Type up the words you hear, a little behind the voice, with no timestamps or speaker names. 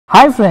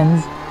Hi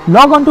friends,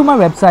 log on to my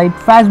website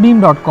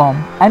fastbeam.com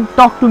and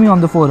talk to me on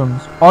the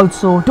forums.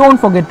 Also, don't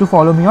forget to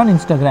follow me on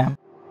Instagram.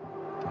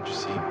 Don't you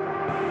see?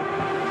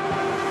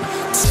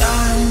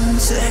 Time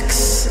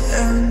ticks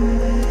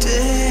and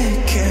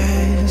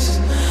decays,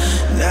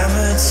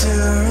 never to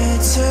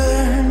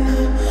return,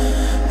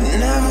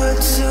 never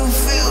to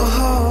feel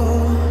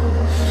whole.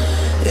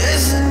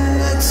 Isn't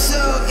it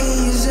so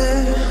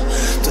easy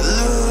to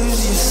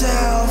lose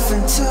yourself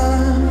in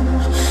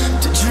time,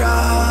 to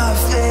draw a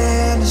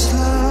finish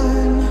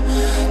line,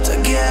 to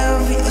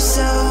give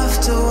yourself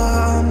to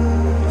one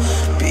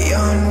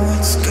beyond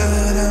what's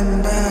good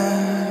and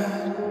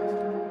bad?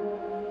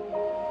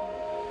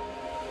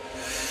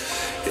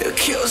 It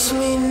kills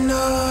me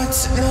not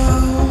to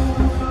know.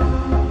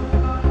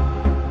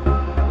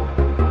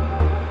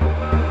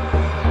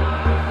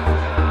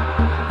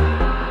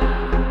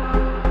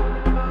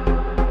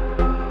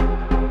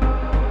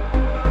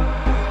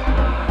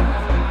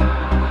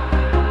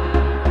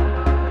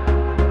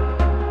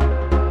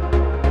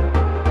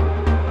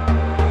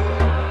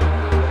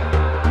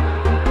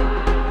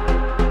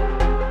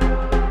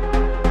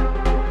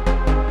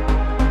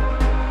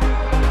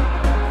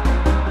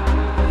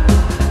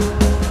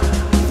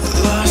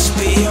 Lost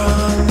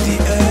beyond the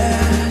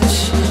edge,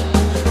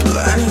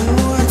 planning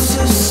what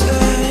to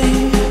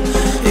say.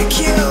 It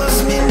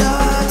kills me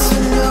not to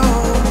know,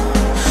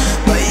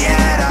 but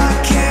yet I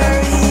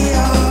carry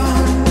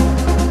on,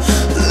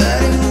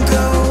 letting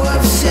go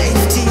of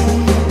safety,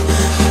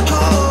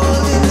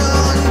 holding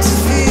on to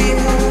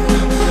fear.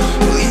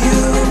 Will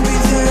you be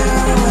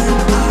there when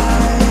I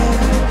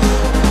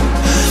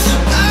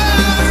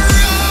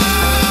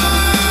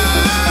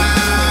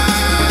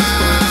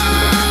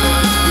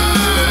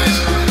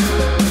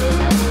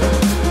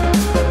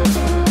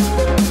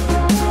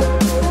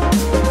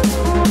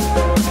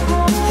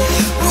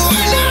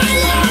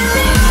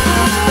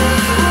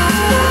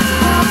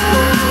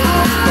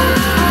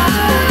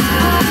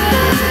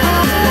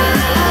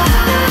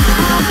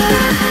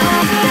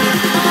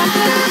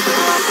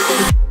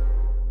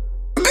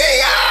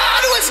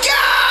beyond what's good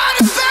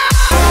and bad?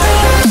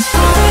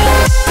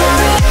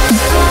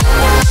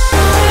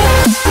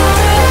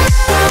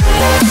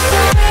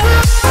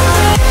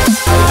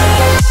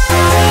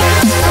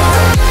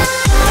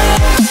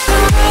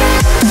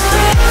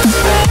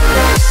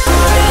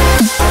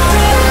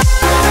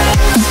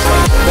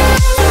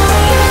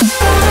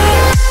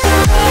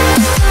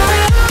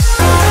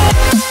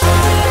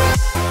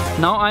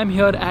 Now I'm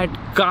here at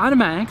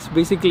CarMax.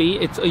 Basically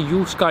it's a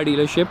used car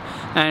dealership,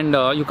 and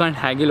you can't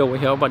haggle over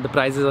here, but the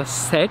prices are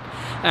set,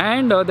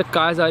 and the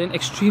cars are in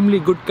extremely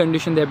good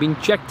condition. They're being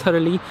checked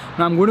thoroughly.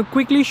 Now I'm going to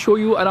quickly show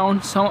you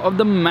around some of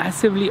the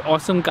massively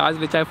awesome cars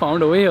which I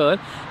found over here,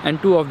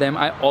 and two of them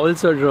I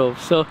also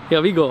drove. So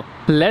here we go.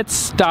 Let's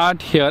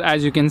start here.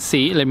 As you can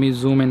see, let me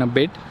zoom in a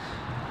bit.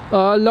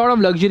 A lot of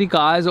luxury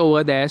cars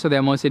over there. So there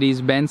are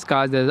Mercedes-Benz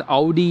cars, there's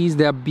Audis,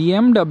 there are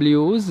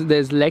BMWs,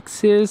 there's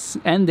Lexus,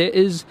 and there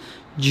is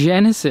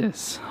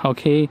Genesis.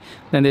 Okay,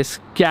 then there's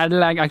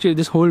Cadillac. Actually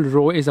this whole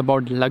row is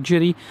about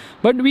luxury,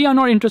 but we are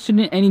not interested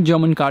in any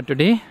German car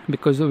today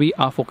because we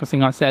are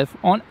focusing ourselves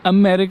on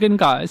American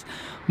cars.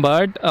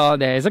 But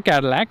there's a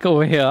Cadillac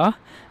over here,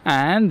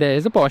 and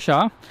there's a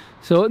Porsche.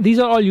 So these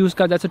are all used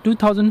cars. That's a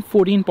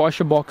 2014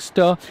 Porsche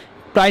Boxster,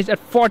 priced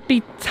at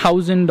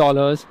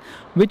 $40,000,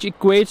 which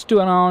equates to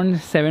around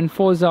 7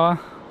 4s.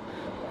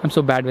 I'm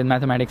so bad with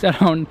mathematics.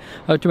 Around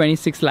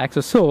 26 lakhs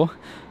or so.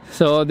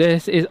 So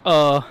this is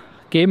a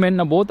Cayman.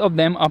 Now both of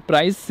them are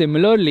priced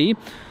similarly,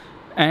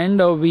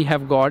 and we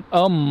have got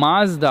a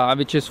Mazda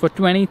which is for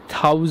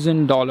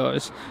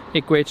 $20,000,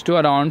 equates to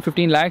around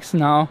 15 lakhs.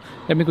 Now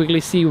let me quickly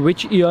see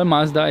which year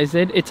Mazda is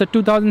it. It's a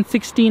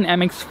 2016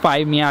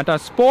 MX-5 Miata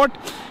Sport,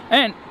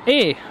 and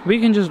we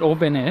can just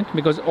open it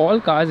because all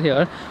cars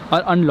here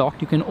are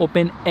unlocked. You can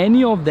open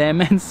any of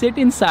them and sit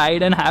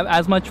inside and have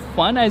as much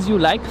fun as you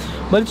like,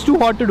 but it's too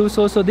hot to do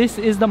so. So this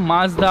is the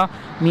Mazda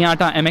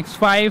Miata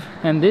MX-5,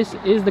 and this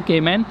is the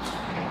Cayman.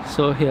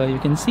 So here you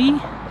can see,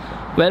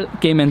 well,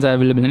 Caymans are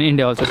available in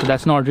India also, so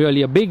that's not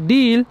really a big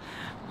deal.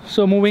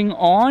 So moving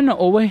on,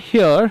 over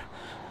here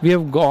we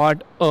have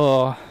got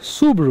a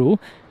Subaru.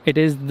 It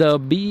is the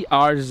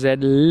BRZ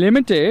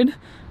Limited,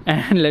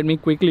 and let me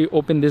quickly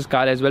open this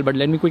car as well, but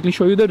let me quickly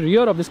show you the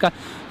rear of this car.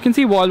 You can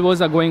see Volvos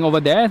are going over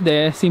there.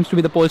 There seems to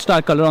be the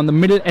Polestar color on the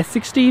middle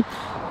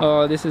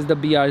S60. This is the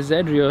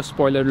BRZ. Rear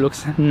spoiler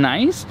looks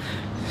nice,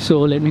 so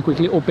let me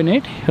quickly open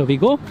it. Here we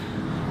go.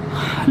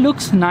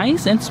 Looks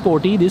nice and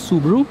sporty, this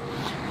Subaru.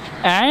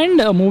 And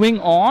moving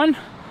on,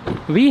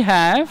 we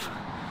have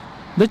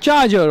the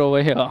Charger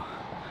over here.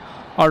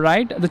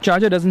 Alright, the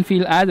Charger doesn't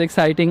feel as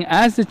exciting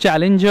as the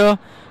Challenger.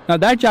 Now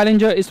that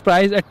Challenger is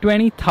priced at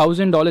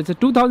 $20,000. It's a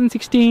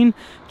 2016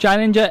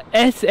 Challenger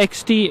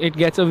SXT. It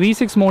gets a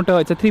V6 motor.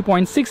 It's a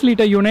 3.6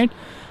 liter unit,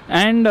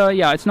 and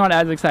yeah, it's not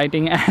as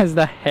exciting as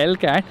the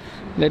Hellcat.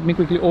 Let me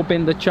quickly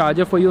open the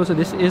Charger for you. So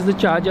this is the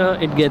Charger.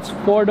 It gets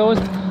 4 doors.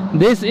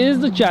 This is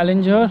the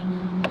Challenger,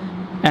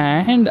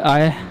 and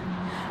I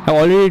have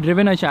already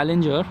driven a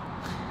Challenger.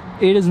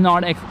 it is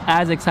not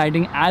as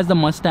exciting as the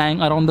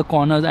Mustang around the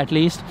corners at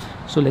least.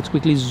 So let's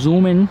quickly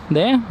zoom in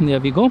there. There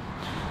we go.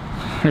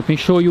 Let me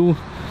show you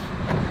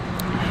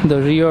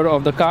the rear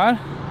of the car,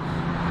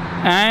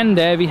 and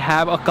there we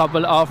have a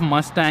couple of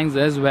Mustangs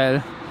as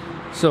well.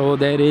 So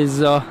there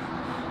is a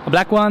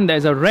black one,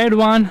 there's a red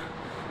one.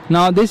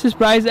 Now this is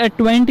priced at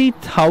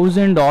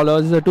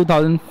 $20,000. The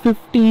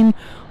 2015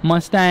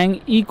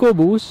 Mustang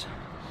EcoBoost,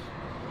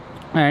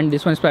 and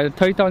this one is priced at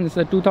 $30,000. This is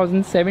a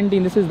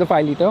 2017. This is the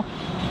 5 liter.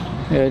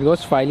 There it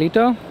goes, 5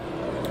 liter.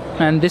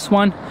 And this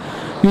one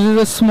uses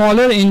a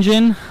smaller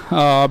engine.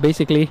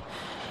 Basically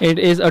it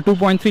is a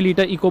 2.3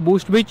 liter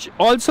EcoBoost, which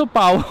also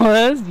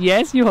powers,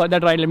 yes, you heard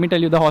that right, let me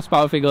tell you the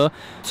horsepower figure.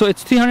 So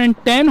it's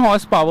 310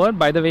 horsepower.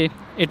 By the way,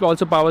 it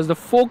also powers the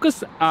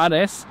Focus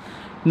RS.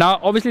 Now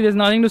obviously there's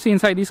nothing to see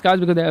inside these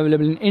cars because they're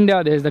available in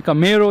India. There's the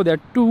Camaro, there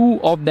are 2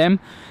 of them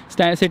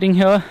sitting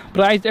here,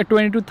 priced at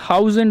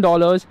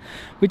 $22,000,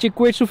 which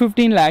equates to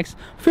 15 lakhs.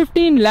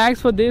 15 lakhs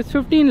for this,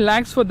 15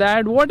 lakhs for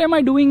that. What am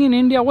I doing in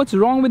India? What's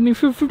wrong with me?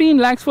 15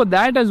 lakhs for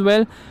that as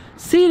well,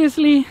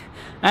 seriously?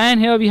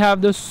 And here we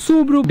have the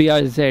Subaru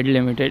BRZ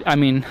Limited. I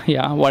mean,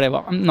 yeah,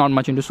 whatever, I'm not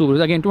much into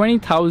Subarus. Again,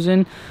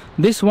 20,000.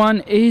 This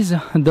one is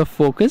the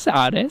Focus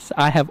RS.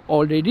 I have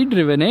already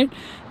driven it,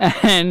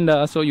 and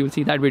so you'll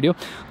see that video.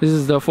 This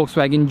is the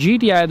Volkswagen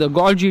GTI, the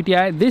Golf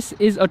GTI. This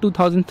is a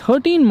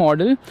 2013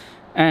 model,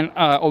 and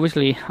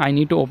obviously I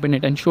need to open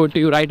it and show it to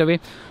you right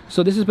away.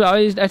 So this is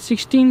priced at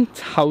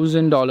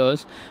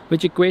 $16,000,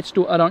 which equates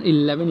to around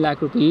 11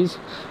 lakh rupees.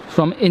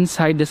 From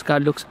inside, this car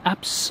looks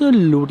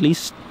absolutely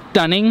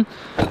stunning.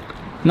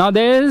 Now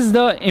there's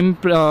the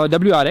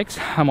WRX.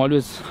 I'm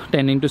always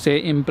tending to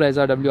say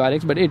Impreza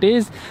WRX, but it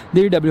is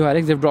the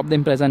WRX. They've dropped the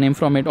Impreza name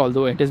from it,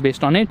 although it is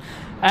based on it.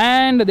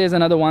 And there's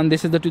another one.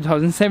 This is the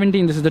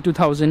 2017. This is the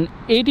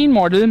 2018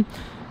 model.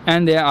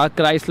 And there are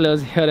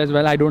Chryslers here as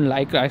well. I don't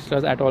like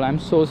Chryslers at all. I'm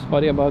so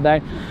sorry about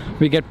that.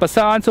 We get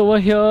Passats over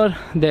here.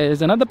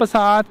 There's another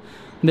Passat.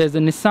 There's the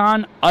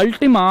Nissan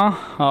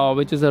Altima,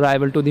 which is a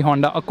rival to the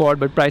Honda Accord,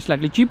 but priced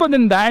slightly cheaper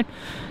than that.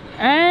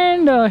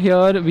 And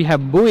here we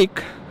have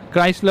Buick,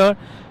 Chrysler,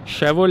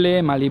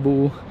 Chevrolet,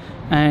 Malibu,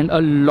 and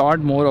a lot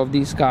more of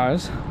these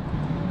cars.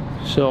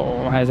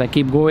 So as I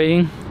keep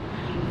going,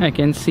 I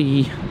can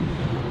see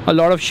a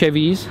lot of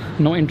Chevys,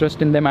 no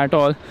interest in them at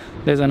all.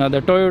 There's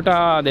another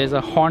Toyota, there's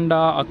a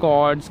Honda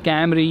Accords,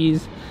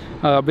 Camrys,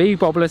 very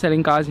popular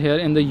selling cars here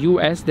in the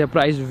US. They're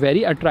priced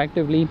very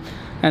attractively.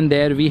 And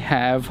there we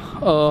have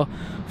a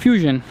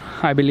Fusion.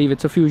 I believe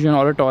it's a Fusion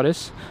or a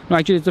Taurus. No,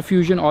 actually it's a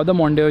Fusion or the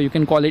Mondeo. You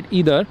can call it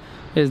either.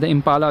 There's the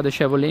Impala, the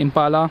Chevrolet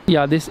Impala.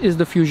 Yeah, this is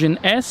the Fusion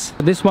S.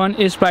 This one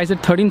is priced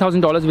at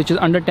 $13,000, which is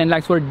under 10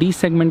 lakhs for a D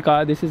segment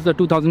car. This is the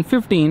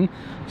 2015.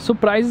 So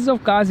prices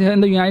of cars here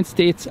in the United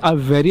States are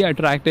very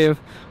attractive.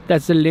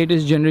 That's the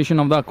latest generation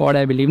of the Accord,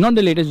 I believe. Not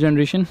the latest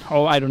generation.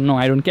 Oh, I don't know.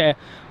 I don't care.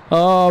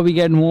 We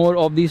get more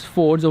of these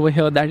Fords over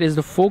here. That is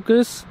the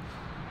Focus.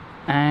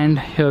 And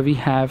here we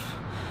have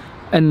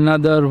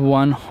another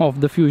one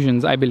of the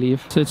Fusions, I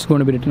believe. So it's going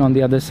to be written on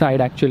the other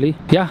side actually.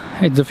 Yeah,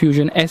 it's the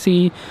Fusion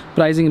SE.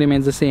 Pricing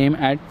remains the same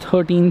at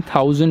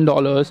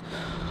 $13,000.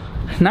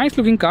 Nice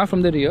looking car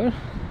from the rear.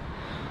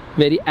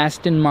 Very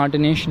Aston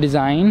Martin-ish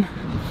design.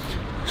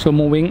 So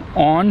moving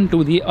on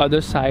to the other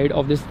side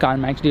of this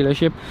CarMax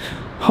dealership.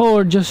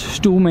 Oh,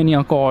 just too many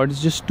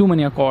Accords. Just too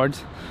many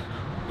Accords.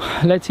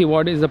 Let's see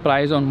what is the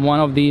price on one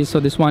of these. So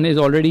this one is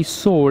already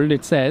sold,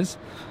 it says.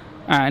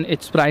 And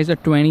it's priced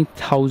at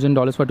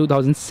 $20,000 for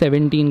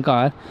 2017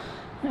 car.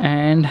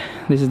 And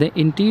this is the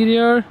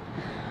interior.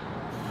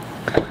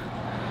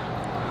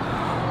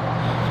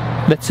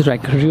 That's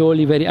like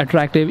really very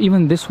attractive.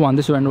 Even this one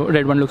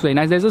red one looks very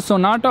nice. There's a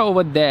Sonata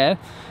over there,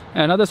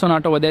 another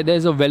Sonata over there.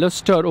 There's a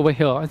Veloster over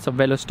here. It's a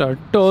Veloster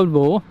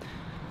Turbo.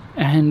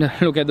 And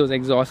look at those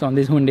exhausts on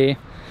this Hyundai.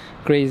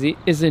 Crazy,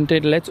 isn't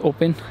it? Let's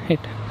open it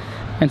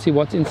and see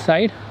what's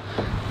inside.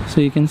 So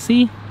you can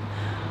see,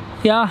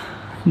 yeah,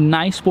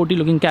 nice sporty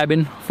looking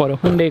cabin for a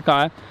Hyundai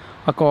car.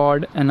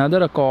 Accord,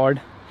 another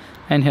Accord,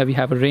 and here we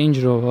have a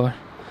Range Rover.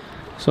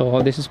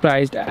 So this is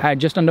priced at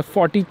just under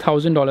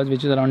 $40,000,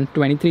 which is around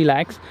 23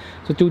 lakhs.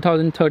 So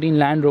 2013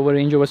 Land Rover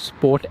Range Rover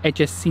Sport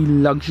HSC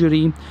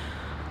Luxury.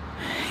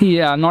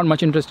 Yeah, not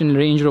much interest in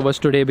Range Rovers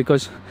today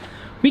because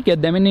we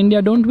get them in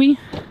India, don't we?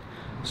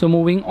 So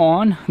moving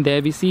on,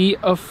 there we see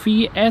a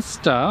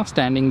Fiesta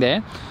standing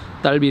there.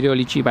 That'll be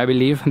really cheap, I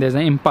believe. There's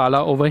an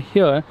Impala over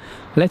here.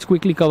 Let's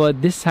quickly cover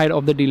this side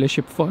of the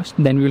dealership first,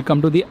 then we will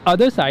come to the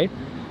other side.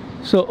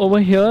 So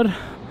over here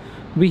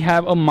we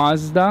have a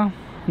Mazda.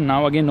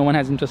 Now again, no one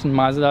has interest in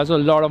Mazda, so a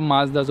lot of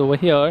Mazdas over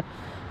here.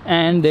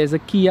 And there's a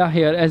Kia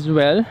here as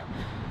well.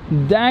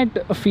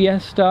 That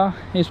Fiesta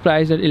is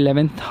priced at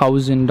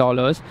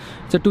 $11,000.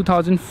 It's a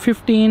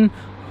 2015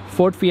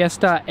 Ford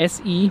Fiesta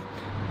SE.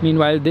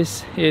 Meanwhile,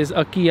 this is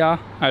a Kia.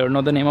 I don't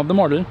know the name of the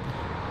model.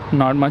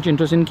 Not much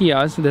interest in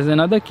Kias. There's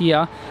another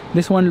Kia.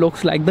 This one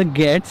looks like the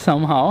Get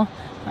somehow.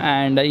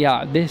 And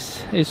yeah,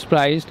 this is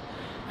priced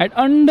at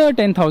under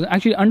 $10,000,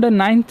 actually under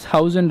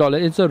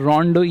 $9,000. It's a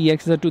Rondo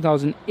EX, it's a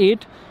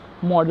 2008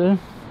 model.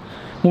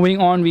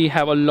 Moving on, we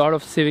have a lot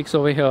of Civics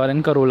over here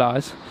and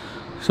Corollas.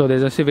 So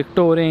there's a Civic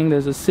Touring,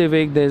 there's a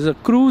Civic, there's a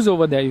Cruise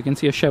over there. You can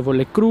see a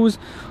Chevrolet Cruise,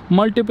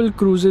 multiple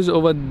Cruises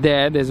over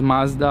there. There's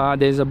Mazda,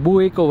 there's a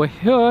Buick over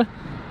here,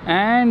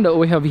 and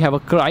over here we have a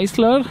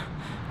Chrysler.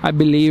 I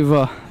believe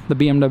the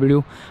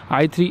BMW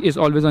i3 is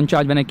always on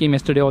charge. When I came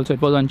yesterday also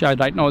it was on charge.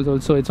 Right now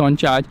also it's on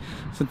charge.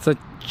 So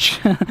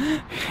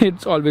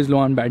it's always low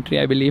on battery,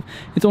 I believe.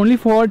 It's only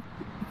for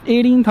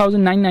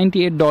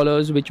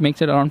 $18,998, which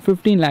makes it around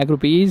 15 lakh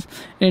rupees.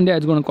 In India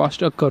it's going to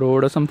cost a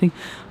crore or something.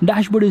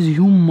 Dashboard is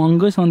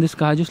humongous on this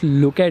car, just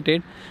look at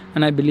it.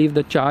 And I believe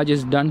the charge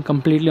is done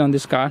completely on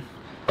this car.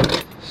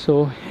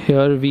 So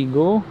here we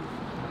go,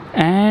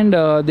 and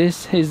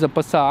this is a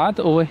Passat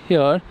over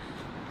here.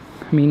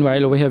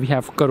 Meanwhile over here we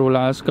have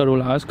Corollas.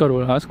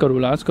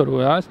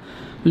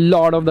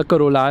 Lot of the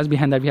Corollas.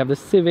 Behind that we have the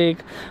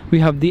Civic, we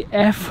have the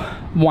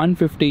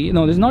F-150.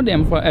 No, this is not the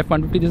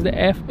F-150, this is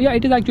the yeah,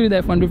 it is actually the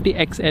F-150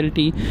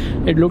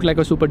 XLT. It looked like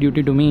a Super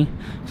Duty to me.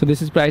 So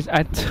this is priced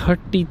at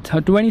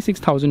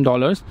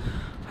 $26,000.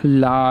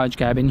 Large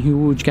cabin,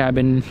 huge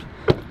cabin.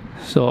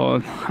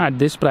 So at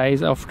this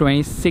price of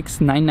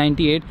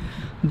 $26,998,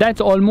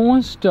 that's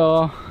almost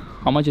how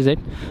much is it?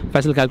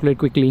 Faisal, calculate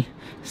quickly.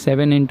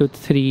 7 into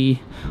 3.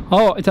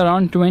 Oh, it's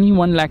around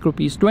 21 lakh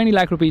rupees, 20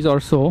 lakh rupees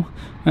or so.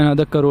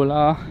 Another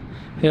Corolla.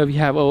 Here we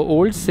have our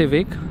old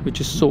Civic,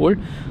 which is sold.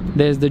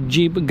 There's the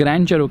Jeep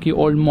Grand Cherokee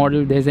old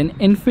model. There's an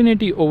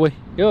Infiniti over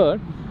here,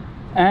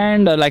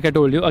 and like I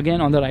told you, again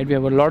on the right we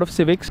have a lot of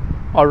Civics.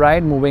 All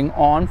right, moving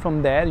on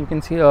from there, you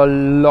can see a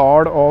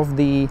lot of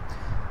the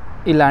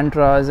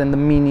Elantras and the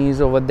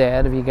Minis over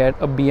there. We get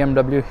a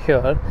BMW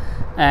here,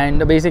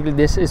 and basically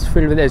this is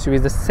filled with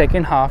SUVs. The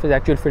second half is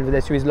actually filled with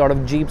SUVs. A lot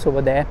of Jeeps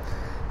over there,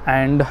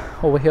 and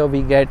over here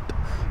we get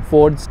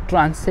Ford's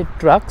Transit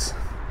trucks,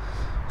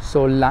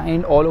 so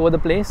lined all over the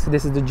place.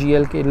 This is the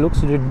GLK. It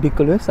looks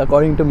ridiculous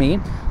according to me.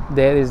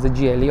 There is the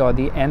GLE or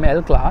the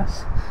ML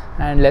class,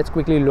 and let's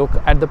quickly look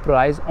at the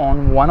price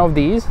on one of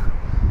these.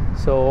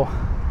 So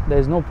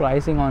there's no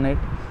pricing on it.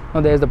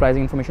 No, there's the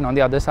pricing information on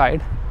the other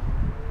side.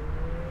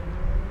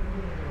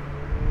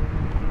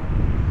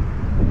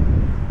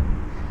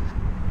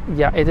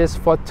 Yeah, it is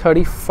for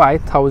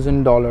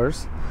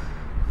 $35,000.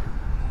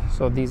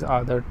 So these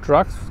are the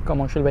trucks,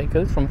 commercial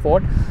vehicles from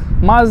Ford.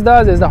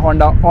 Mazda, there's the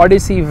Honda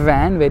Odyssey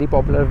van, very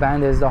popular van.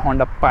 There's the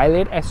Honda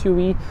Pilot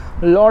SUV.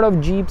 A lot of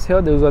Jeeps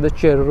here. Those are the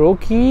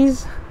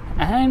Cherokees,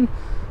 and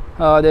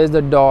there's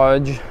the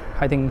Dodge.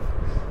 I think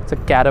it's a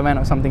Caravan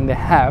or something they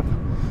have.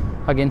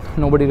 Again,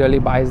 nobody really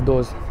buys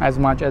those as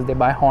much as they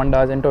buy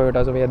Hondas and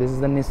Toyotas over here. This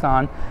is the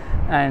Nissan,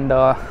 and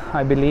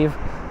I believe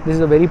this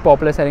is a very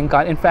popular selling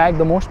car. In fact,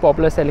 the most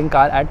popular selling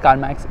car at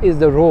CarMax is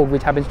the Rogue,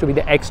 which happens to be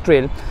the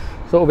X-Trail.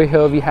 So over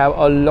here we have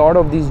a lot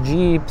of these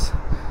Jeeps,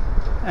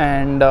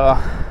 and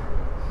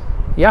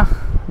yeah,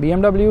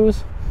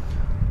 BMWs,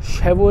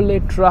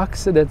 Chevrolet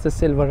trucks. That's the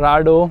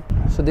Silverado.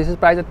 So this is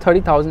priced at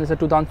 $30,000. It's a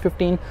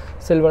 2015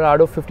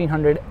 Silverado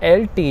 1500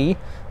 LT.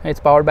 It's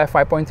powered by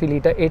 5.3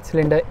 liter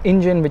 8-cylinder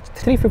engine with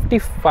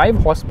 355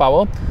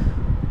 horsepower,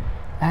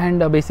 and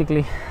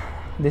basically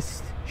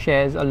this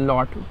shares a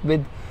lot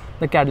with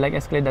the Cadillac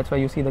Escalade. That's why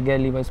you see the gear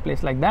levers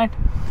placed like that.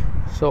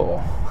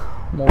 So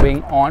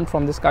moving on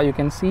from this car, you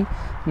can see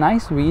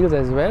nice wheels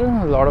as well.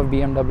 A lot of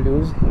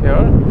BMWs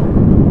here,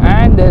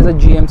 and there's a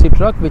GMC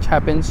truck which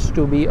happens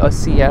to be a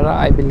Sierra,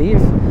 I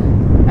believe,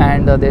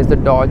 and there's the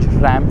Dodge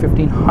Ram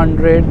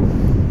 1500.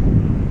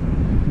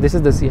 This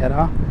is the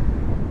Sierra.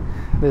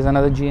 There's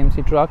another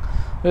GMC truck.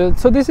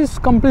 So this is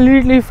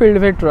completely filled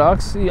with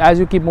trucks. As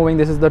you keep moving,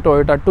 this is the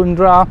Toyota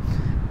Tundra,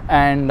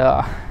 and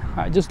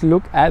just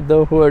look at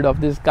the hood of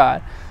this car.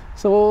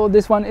 So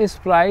this one is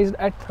priced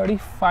at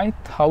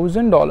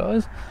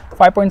 $35,000.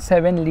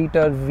 5.7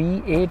 liter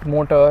V8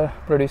 motor,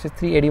 produces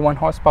 381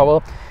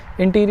 horsepower.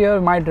 Interior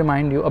might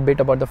remind you a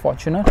bit about the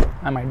Fortuner.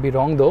 I might be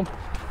wrong though.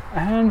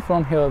 And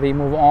from here we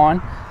move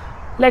on.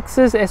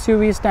 Lexus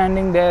SUV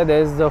standing there.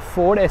 There's the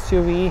Ford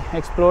SUV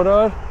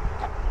Explorer,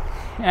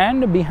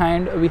 and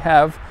behind we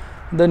have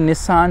the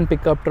Nissan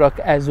pickup truck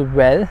as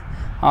well.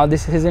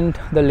 This isn't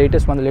the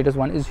latest one. The latest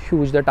one is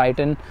huge, the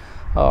Titan.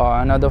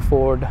 Another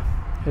Ford,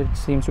 it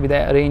seems to be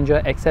the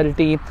Ranger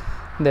XLT.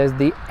 There's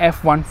the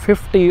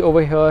F-150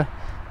 over here,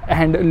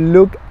 and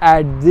look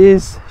at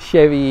this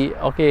Chevy.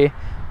 Okay,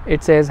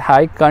 it says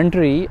High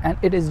Country, and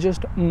it is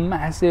just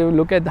massive.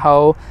 Look at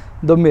how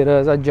the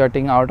mirrors are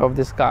jutting out of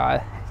this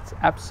car. It's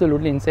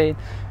absolutely insane.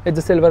 It's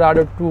a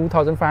Silverado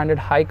 2500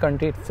 High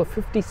Country for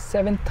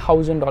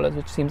 $57,000,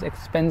 which seems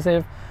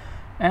expensive,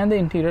 and the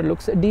interior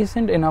looks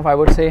decent enough, I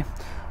would say.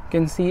 You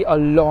can see a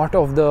lot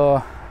of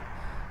the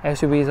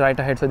SUVs right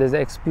ahead. So there's the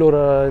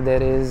Explorer,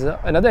 there is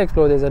another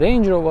Explorer, there's a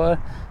Range Rover,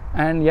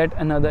 and yet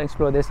another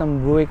Explorer. There's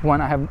some Buick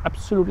one. I have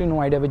absolutely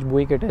no idea which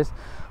Buick it is,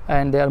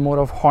 and there are more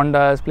of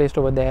Hondas placed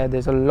over there.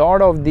 There's a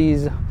lot of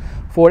these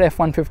Ford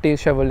F-150s,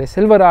 Chevrolet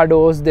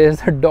Silverados.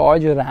 There's a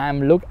Dodge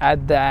Ram. Look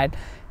at that.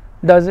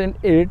 Doesn't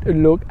it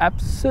look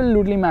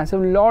absolutely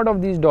massive? A lot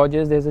of these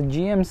Dodges. There's a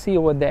GMC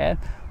over there.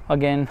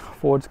 Again,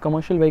 Ford's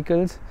commercial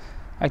vehicles.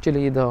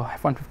 Actually, the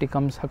F-150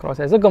 comes across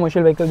as a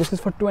commercial vehicle. This is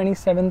for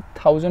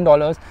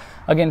 $27,000.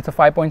 Again, it's a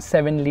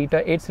 5.7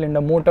 liter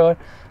 8-cylinder motor,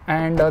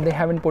 and they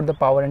haven't put the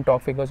power and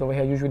torque figures over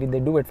here. Usually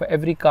they do it for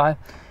every car.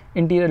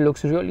 Interior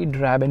looks really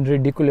drab and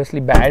ridiculously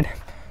bad.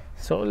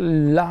 So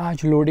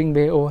large loading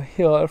bay over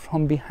here.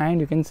 From behind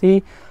you can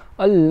see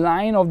a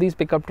line of these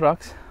pickup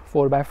trucks,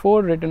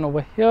 4x4 written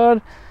over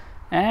here.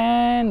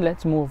 And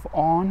let's move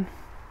on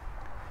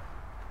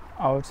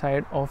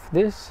outside of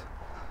this.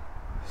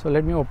 So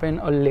let me open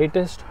a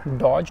latest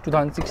Dodge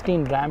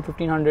 2016 Ram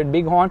 1500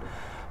 Bighorn,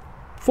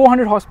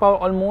 400 horsepower,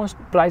 almost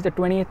priced at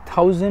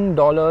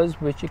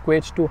 $28,000, which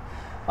equates to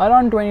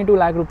around 22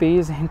 lakh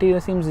rupees. Interior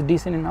seems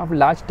decent enough,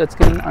 large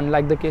touchscreen,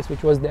 unlike the case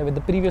which was there with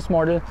the previous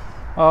model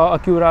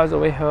Acuras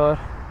over here.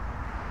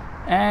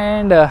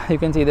 And you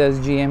can see there's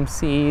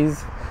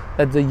GMCs.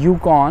 That's the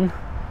Yukon,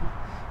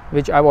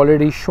 which I've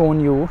already shown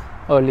you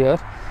earlier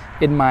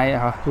in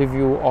my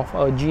review of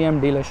a GM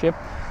dealership.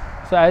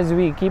 So as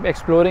we keep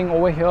exploring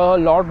over here, a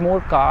lot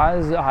more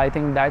cars. I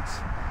think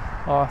that's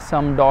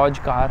some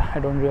Dodge car, I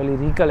don't really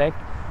recollect.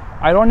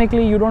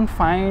 Ironically, you don't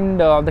find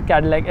the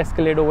Cadillac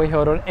Escalade over here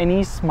or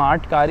any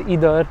smart car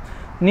either.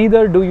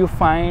 Neither do you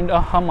find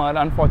a Hummer.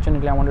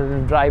 Unfortunately, I wanted to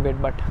drive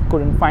it but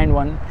couldn't find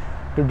one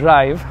to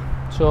drive.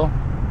 So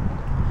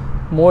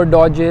more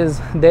Dodges.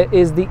 There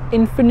is the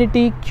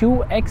Infiniti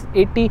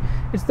QX80.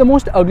 It's the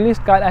most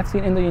ugliest car I've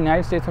seen in the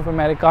United States of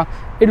America.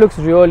 It looks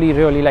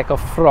really like a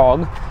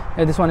frog.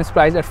 This one is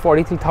priced at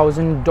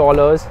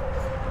 $43,000,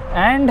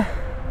 and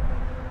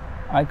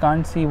I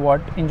can't see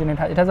what engine it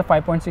has. It has a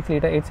 5.6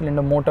 liter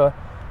 8-cylinder motor.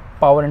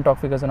 Power and torque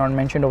figures are not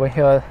mentioned over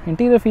here.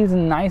 Interior feels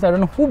nice. I don't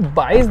know who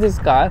buys this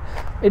car.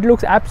 It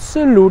looks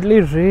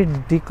absolutely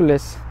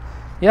ridiculous.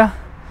 Yeah.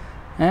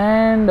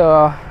 And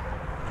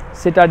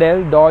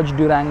Citadel, Dodge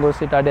Durango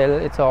Citadel.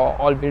 It's a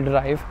all-wheel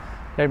drive.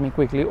 Let me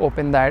quickly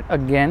open that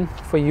again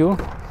for you.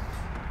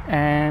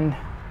 And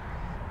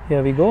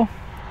here we go.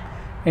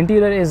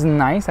 Interior is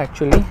nice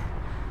actually.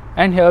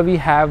 And here we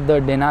have the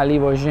Denali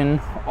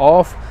version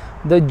of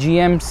the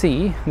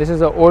GMC. This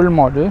is an old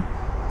model.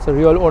 It's a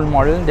real old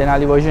model,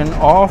 Denali version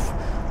of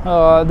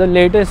the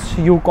latest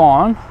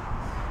Yukon.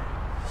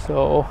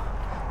 So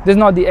this is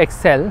not the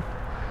XL.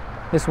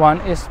 This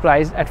one is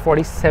priced at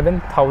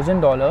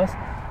 $47,000,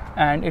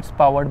 and it's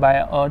powered by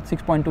a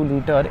 6.2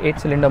 liter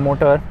 8-cylinder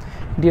motor.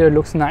 Interior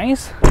looks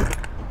nice.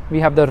 We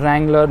have the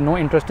Wrangler, no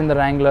interest in the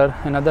Wrangler.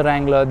 Another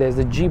Wrangler, there's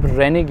the Jeep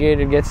Renegade,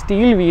 it gets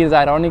steel wheels.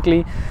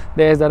 Ironically,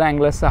 there's the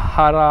Wrangler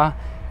Sahara,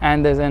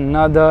 and there's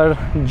another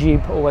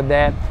Jeep over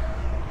there.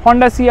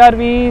 Honda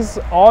CR-Vs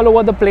all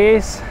over the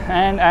place.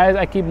 And as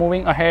I keep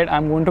moving ahead,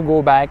 I'm going to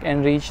go back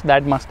and reach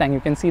that Mustang.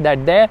 You can see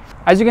that there.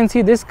 As you can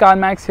see, this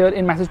CarMax here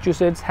in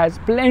Massachusetts has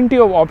plenty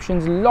of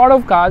options, a lot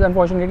of cars.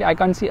 Unfortunately, I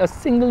can't see a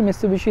single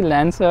Mitsubishi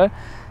Lancer,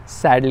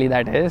 sadly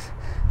that is.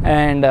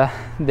 And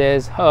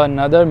there's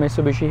another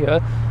Mitsubishi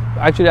here.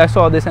 Actually, I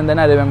saw this and then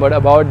I remembered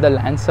about the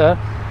Lancer.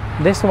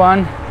 This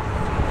one,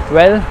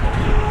 well,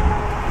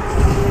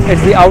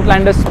 it's the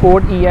Outlander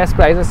Sport ES,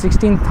 price of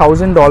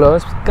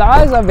 $16,000.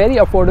 Cars are very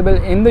affordable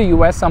in the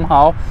US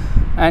somehow.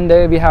 And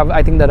we have,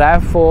 I think, the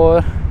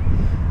RAV4.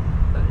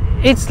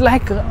 It's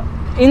like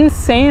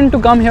insane to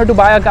come here to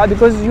buy a car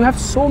because you have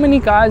so many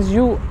cars.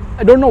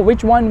 I don't know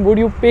which one would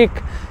you pick.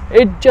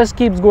 It just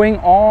keeps going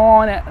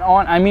on and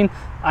on. I mean,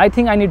 I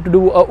think I need to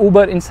do a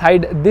Uber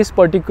inside this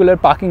particular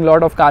parking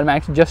lot of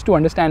CarMax just to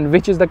understand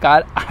which is the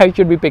car I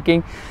should be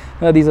picking.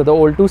 These are the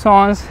old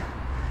Tucsons.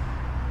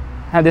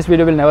 And this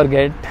video will never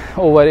get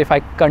over if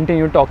I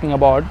continue talking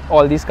about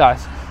all these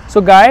cars.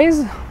 So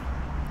guys,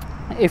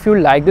 if you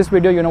like this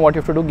video, you know what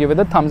you have to do. Give it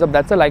a thumbs up,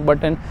 that's a like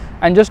button,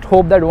 and just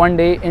hope that one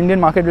day Indian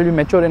market will be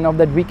mature enough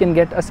that we can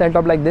get a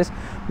setup like this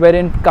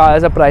wherein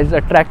cars are priced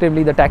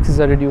attractively, the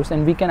taxes are reduced,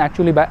 and we can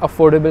actually buy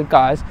affordable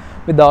cars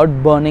without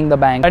burning the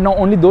bank. Right now,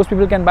 only those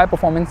people can buy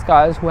performance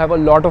cars who have a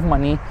lot of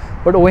money,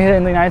 but over here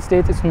in the United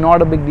States, it's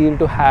not a big deal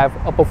to have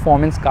a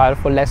performance car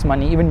for less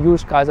money. Even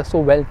used cars are so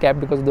well kept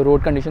because the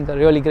road conditions are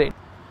really great.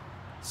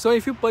 So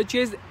if you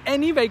purchase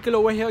any vehicle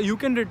over here, you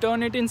can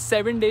return it in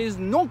 7 days,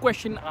 no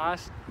question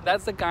asked.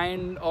 That's the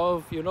kind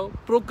of,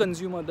 pro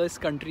consumer this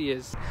country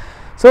is.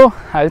 So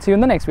I'll see you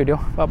in the next video.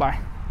 Bye bye.